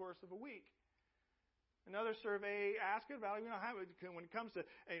during the course of a week. Another survey asked about how, when it comes to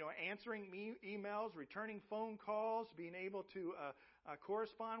answering emails, returning phone calls, being able to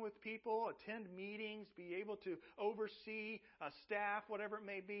correspond with people, attend meetings, be able to oversee staff, whatever it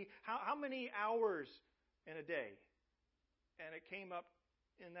may be. How many hours in a day? And it came up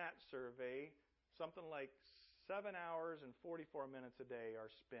in that survey, something like 7 hours and 44 minutes a day are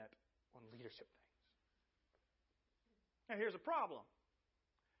spent on leadership things. Now here's a problem.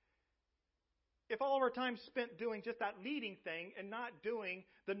 If all of our time spent doing just that leading thing and not doing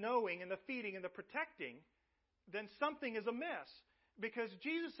the knowing and the feeding and the protecting, then something is amiss. Because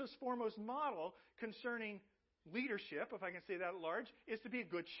Jesus' foremost model concerning leadership, if I can say that at large, is to be a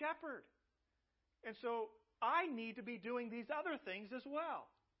good shepherd. And so I need to be doing these other things as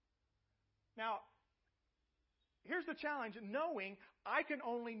well. Now, here's the challenge. Knowing, I can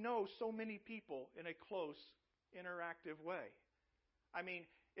only know so many people in a close, interactive way. I mean,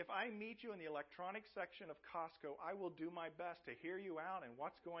 if I meet you in the electronics section of Costco, I will do my best to hear you out and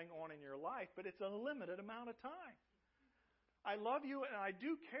what's going on in your life, but it's a limited amount of time. I love you and I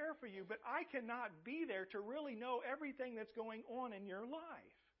do care for you, but I cannot be there to really know everything that's going on in your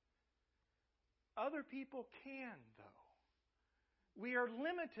life. Other people can, though. We are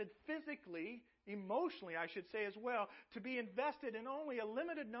limited physically, emotionally, I should say as well, to be invested in only a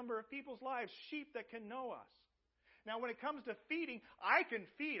limited number of people's lives, sheep that can know us. Now, when it comes to feeding, I can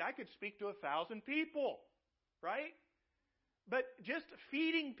feed. I could speak to 1,000 people, right? But just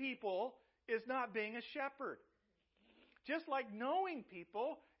feeding people is not being a shepherd. Just like knowing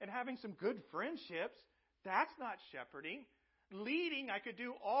people and having some good friendships, that's not shepherding. Leading, I could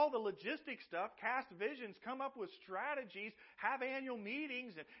do all the logistics stuff, cast visions, come up with strategies, have annual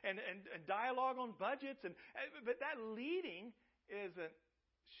meetings and dialogue on budgets, but that leading isn't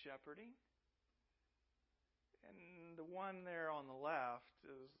shepherding. And the one there on the left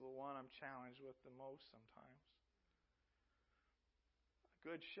is the one I'm challenged with the most sometimes. A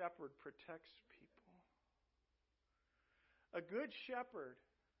good shepherd protects people. A good shepherd,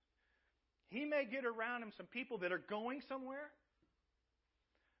 he may get around him some people that are going somewhere,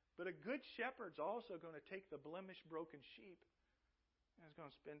 but a good shepherd's also going to take the blemished, broken sheep and is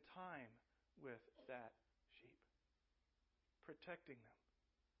going to spend time with that sheep, protecting them,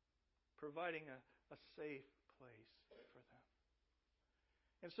 providing a safe place for them.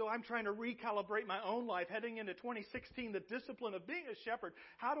 And so I'm trying to recalibrate my own life heading into 2016, the discipline of being a shepherd.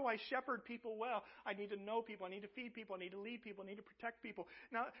 How do I shepherd people well? I need to know people. I need to feed people. I need to lead people. I need to protect people.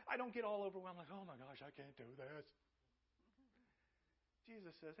 Now, I don't get all overwhelmed like, oh my gosh, I can't do this.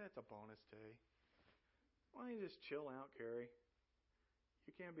 Jesus says, that's a bonus day. Why don't you just chill out, Carrie?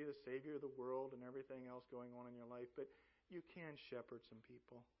 You can't be the Savior of the world and everything else going on in your life, but you can shepherd some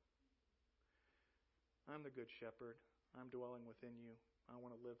people. I'm the good shepherd. I'm dwelling within you. I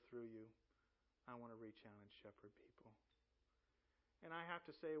want to live through you. I want to reach out and shepherd people. And I have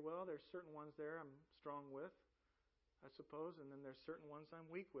to say, well, there's certain ones there I'm strong with, I suppose, and then there's certain ones I'm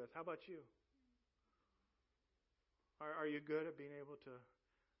weak with. How about you? Are you good at being able to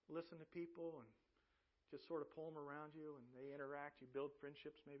listen to people and just sort of pull them around you and they interact, you build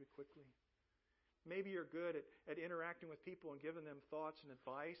friendships maybe quickly? Maybe you're good at interacting with people and giving them thoughts and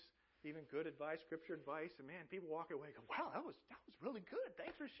advice, even good advice, scripture advice, and man, people walk away and go, wow, that was really good.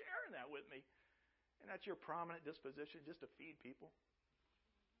 Thanks for sharing that with me. And that's your prominent disposition, just to feed people.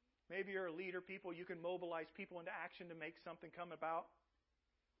 Maybe you're a leader, people, you can mobilize people into action to make something come about.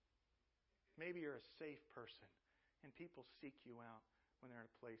 Maybe you're a safe person, and people seek you out when they're in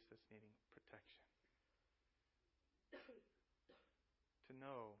a place that's needing protection. To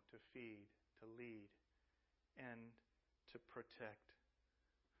know, to feed, to lead, and to protect.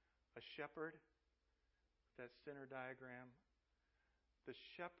 A shepherd, that center diagram, the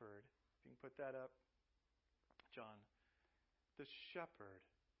shepherd, if you can put that up, John, the shepherd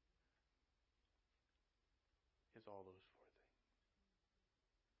is all those four things.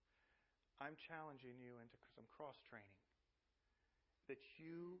 I'm challenging you into some cross-training, that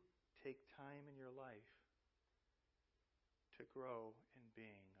you take time in your life to grow in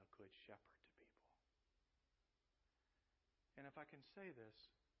being a good shepherd to people. And if I can say this,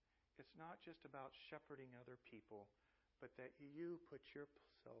 it's not just about shepherding other people, but that you put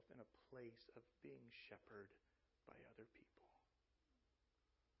yourself in a place of being shepherded by other people.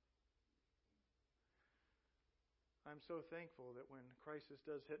 I'm so thankful that when crisis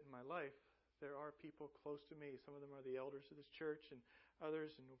does hit in my life, there are people close to me. Some of them are the elders of this church and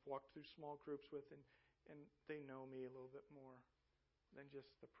others, and we've walked through small groups with, and they know me a little bit more than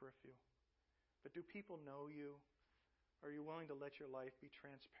just the peripheral. But do people know you? Are you willing to let your life be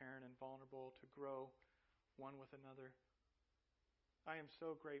transparent and vulnerable to grow one with another? I am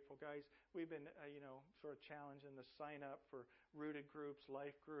so grateful, guys. We've been, sort of challenging the sign up for rooted groups,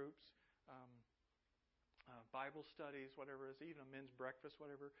 life groups, Bible studies, whatever it is, even a men's breakfast,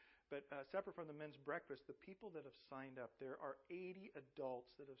 whatever. But separate from the men's breakfast, the people that have signed up, there are 80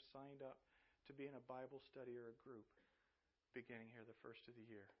 adults that have signed up to be in a Bible study or a group beginning here the first of the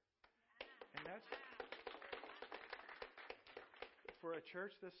year. And that's, for a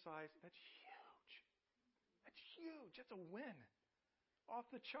church this size, that's huge. That's huge. That's a win. Off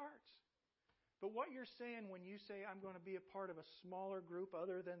the charts. But what you're saying when you say, I'm going to be a part of a smaller group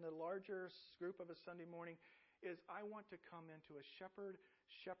other than the larger group of a Sunday morning, is I want to come into a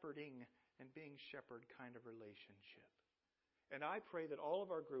shepherding, and being shepherd kind of relationship. And I pray that all of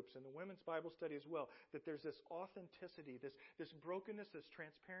our groups, and the women's Bible study as well, that there's this authenticity, this brokenness, this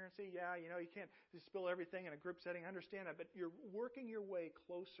transparency. Yeah, you can't just spill everything in a group setting. I understand that. But you're working your way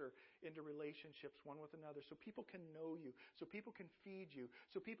closer into relationships one with another so people can know you, so people can feed you,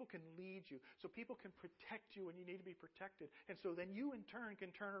 so people can lead you, so people can protect you when you need to be protected. And so then you in turn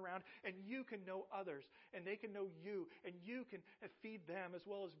can turn around and you can know others, and they can know you, and you can feed them as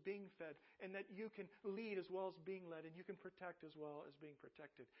well as being fed, and that you can lead as well as being led, and you can protect as well as being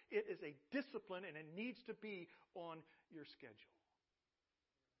protected. It is a discipline, and it needs to be on your schedule.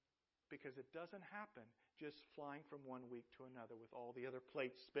 Because it doesn't happen just flying from one week to another with all the other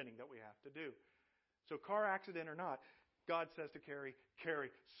plates spinning that we have to do. So car accident or not, God says to Carrie,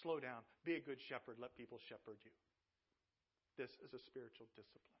 slow down, be a good shepherd, let people shepherd you. This is a spiritual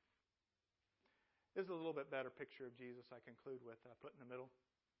discipline. This is a little bit better picture of Jesus I conclude with. I put in the middle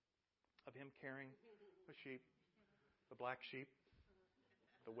of Him carrying a sheep. The black sheep,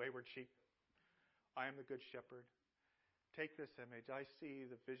 the wayward sheep. I am the good shepherd. Take this image. I see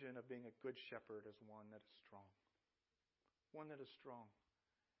the vision of being a good shepherd as one that is strong. One that is strong.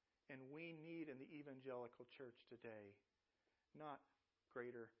 And we need in the evangelical church today not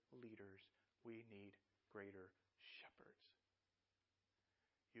greater leaders. We need greater shepherds.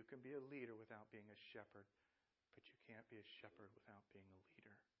 You can be a leader without being a shepherd, but you can't be a shepherd without being a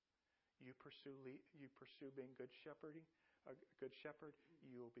leader. You pursue being a good shepherd,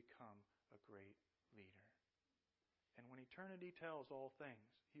 you will become a great leader. And when eternity tells all things,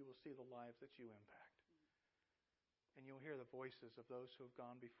 you will see the lives that you impact. And you'll hear the voices of those who have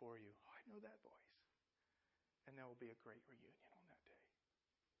gone before you. Oh, I know that voice. And there will be a great reunion on that day.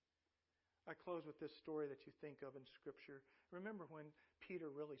 I close with this story that you think of in Scripture. Remember when Peter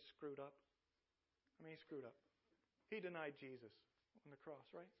really screwed up? He screwed up. He denied Jesus on the cross,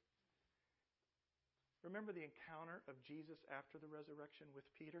 right? Remember the encounter of Jesus after the resurrection with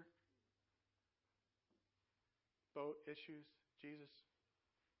Peter? Boat issues, Jesus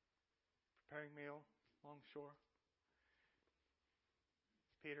preparing meal along shore.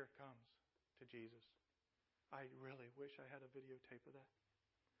 Peter comes to Jesus. I really wish I had a videotape of that.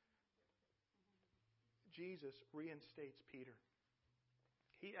 Jesus reinstates Peter.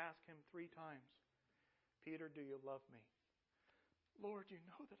 He asked him 3 times, Peter, do you love me? Lord, you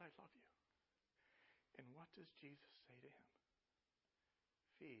know that I love you. And what does Jesus say to him?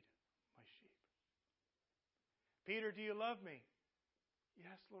 Feed my sheep. Peter, do you love me?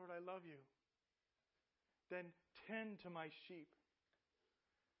 Yes, Lord, I love you. Then tend to my sheep.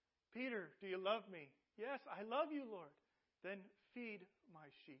 Peter, do you love me? Yes, I love you, Lord. Then feed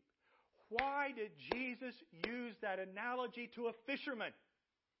my sheep. Why did Jesus use that analogy to a fisherman?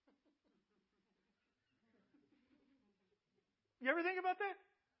 You ever think about that?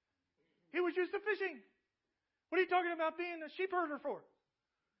 He was used to fishing. What are you talking about being a sheep herder for?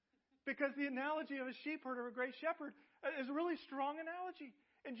 Because the analogy of a sheep herder, a great shepherd, is a really strong analogy.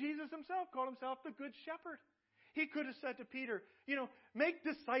 And Jesus himself called himself the good shepherd. He could have said to Peter, make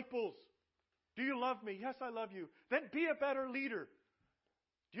disciples. Do you love me? Yes, I love you. Then be a better leader.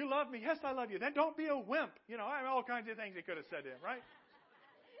 Do you love me? Yes, I love you. Then don't be a wimp. All kinds of things he could have said to him, right?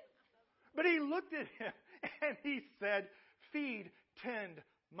 But he looked at him and he said, feed, tend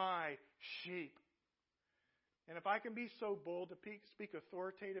my sheep. And if I can be so bold to speak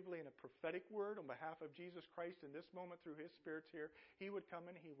authoritatively in a prophetic word on behalf of Jesus Christ in this moment through His Spirit's here, He would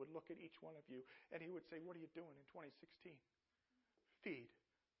come and He would look at each one of you and He would say, what are you doing in 2016? Feed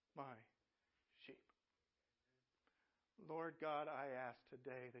my sheep. Lord God, I ask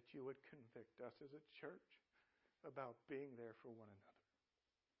today that you would convict us as a church about being there for one another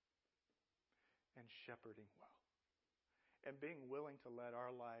and shepherding well and being willing to let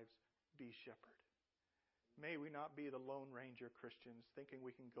our lives be shepherded. May we not be the Lone Ranger Christians thinking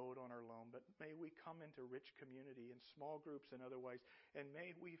we can go it on our own, but may we come into rich community in small groups and otherwise, and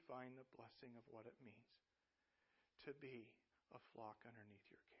may we find the blessing of what it means to be a flock underneath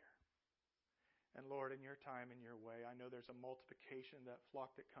your care. And Lord, in your time and your way, I know there's a multiplication, that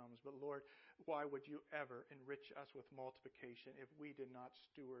flock that comes. But Lord, why would you ever enrich us with multiplication if we did not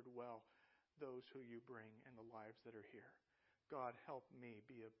steward well those who you bring and the lives that are here? God, help me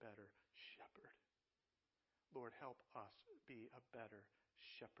be a better shepherd. Lord, help us be a better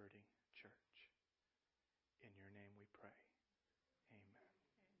shepherding church. In your name we pray. Amen.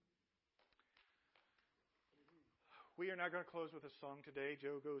 We are not going to close with a song today.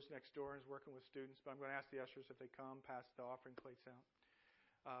 Joe goes next door and is working with students, but I'm going to ask the ushers if they come, pass the offering plates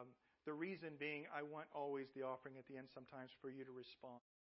out. The reason being, I want always the offering at the end sometimes for you to respond.